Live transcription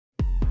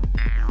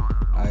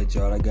Alright,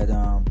 y'all, I got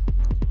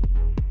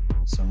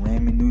some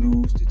ramen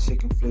noodles, the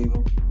chicken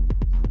flavor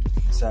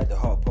inside the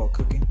hot pot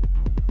cooking.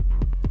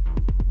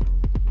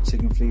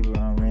 Chicken flavor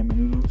ramen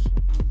noodles.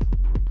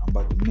 I'm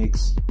about to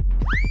mix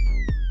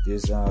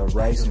this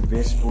rice and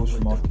vegetables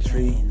from off the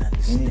tree in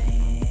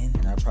it,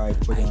 and I probably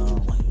put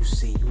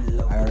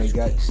I already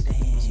got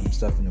some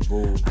stuff in the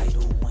bowl, like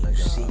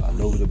a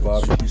load of the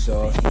barbecue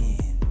sauce, a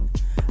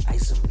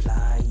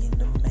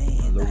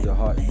load of the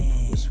hot,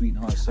 the sweet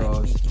and hot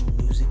sauce,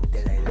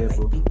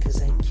 pepper, and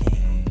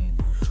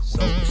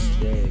salt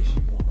and dash.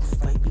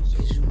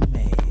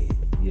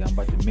 Yeah, I'm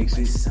about to mix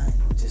it.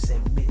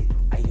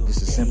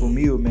 Just a simple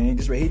meal, man.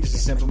 Just right here, just a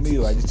simple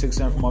meal. I just took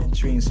something from off the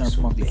tree and something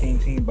from off the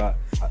canteen, but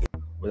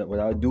what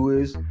I'll do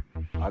is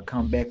I'll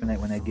come back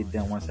when I get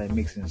done, once I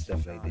mix it and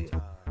stuff like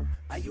that.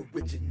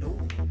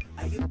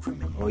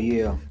 Oh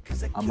yeah,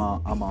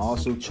 I'm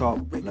also chop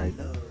like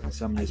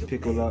some of this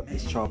pickle up.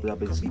 Just chop it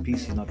up into some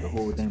pieces, not the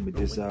whole thing, but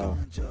just some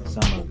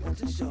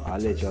of it. I'll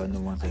let y'all know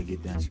once I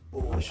get done.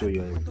 I'll show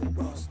you everything.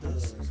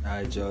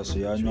 Alright, y'all. So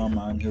y'all know I'm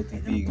an unhealthy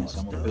vegan, so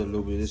I'm gonna put a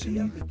little bit of this in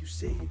there.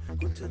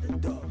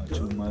 Not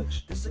too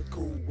much. Put a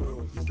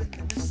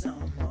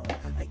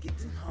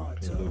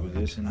little bit of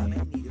this in there.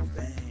 Not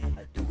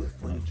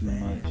too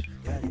much.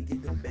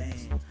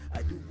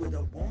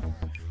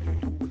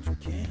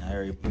 And I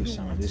already put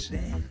some of this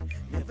in.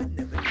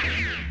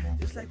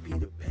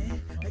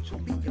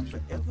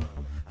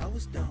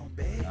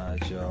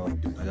 Alright, y'all.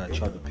 I gotta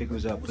chop the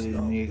pickles up, put it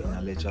in there, and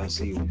I'll let y'all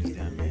see when it's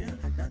done, man.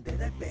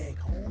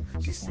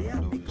 Just want a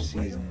little bit of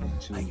seasoning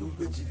too. Right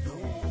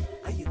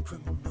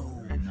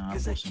now, I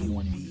put some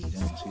more in when it's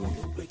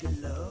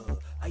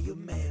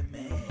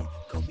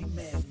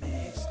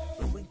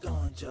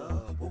done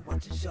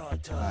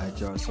too. Alright,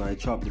 y'all, so I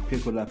chopped the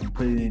pickle up and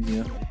put it in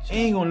there.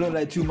 Ain't gonna look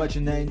like too much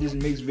of nothing, just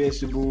mixed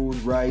vegetables,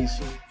 rice,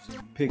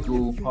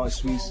 pickle, hot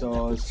sweet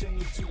sauce,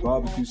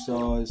 barbecue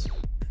sauce,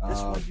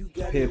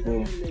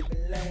 pepper,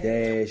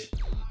 dash.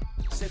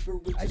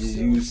 I just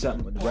used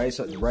something, the rice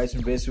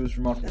and vegetables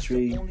from off the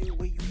tree, and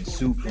the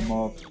soup from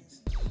off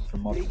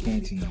the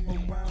canteen,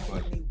 man.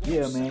 But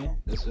yeah, man,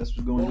 that's what's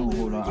going on.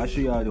 Hold on, I'll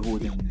show y'all the whole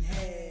thing.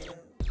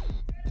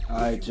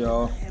 Alright,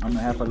 y'all, I'm gonna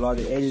have a lot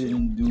of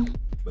editing to do,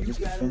 but this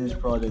is the finished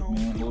product,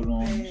 man. Hold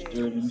on,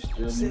 let me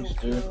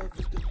stir.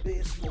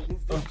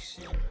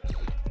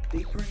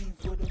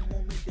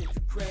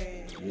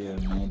 Yeah,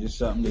 man, this is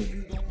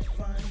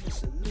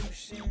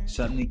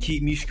something to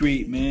keep me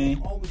straight,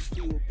 man.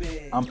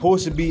 I'm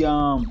supposed to be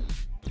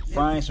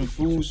frying some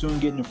food soon,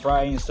 getting the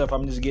frying and stuff.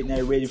 I'm just getting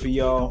that ready for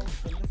y'all.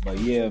 But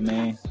yeah,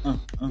 man,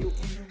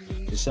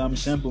 just something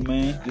simple,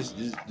 man.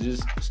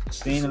 Just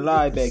staying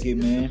alive back here,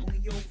 man.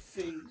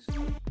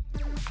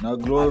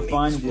 Not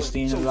glorifying, just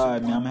staying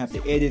alive, man. I'm gonna have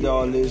to edit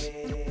all this,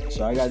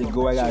 so I gotta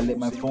go. I gotta let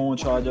my phone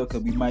charge up,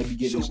 cause we might be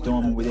getting a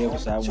storm or whatever.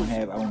 So I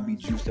won't be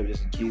juiced up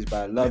just in case. But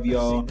I love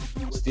y'all.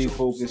 Stay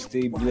focused,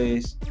 stay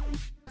blessed,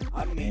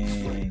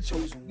 and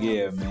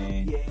yeah,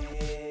 man,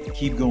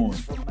 keep going.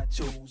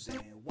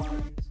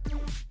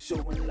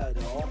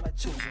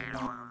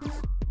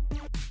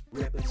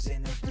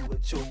 Representing you a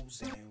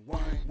chosen one.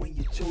 When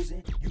you're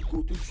chosen, you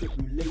go through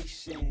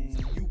tribulation.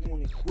 You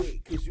wanna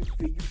quit cause you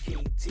feel you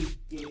can't take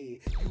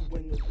it. You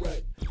in the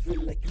rut,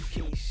 feel like you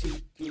can't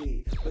shake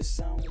it. But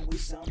some way,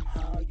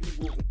 somehow you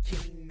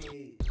overcame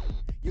it.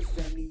 Your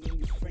family and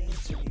your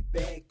friends turn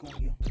their back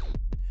on you.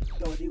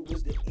 Thought it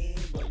was the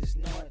end, but it's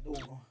not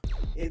over.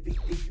 Every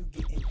day you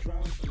getting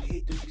drunk, you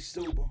hate to be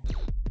sober.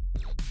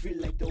 Feel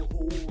like the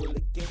whole world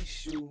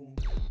against you.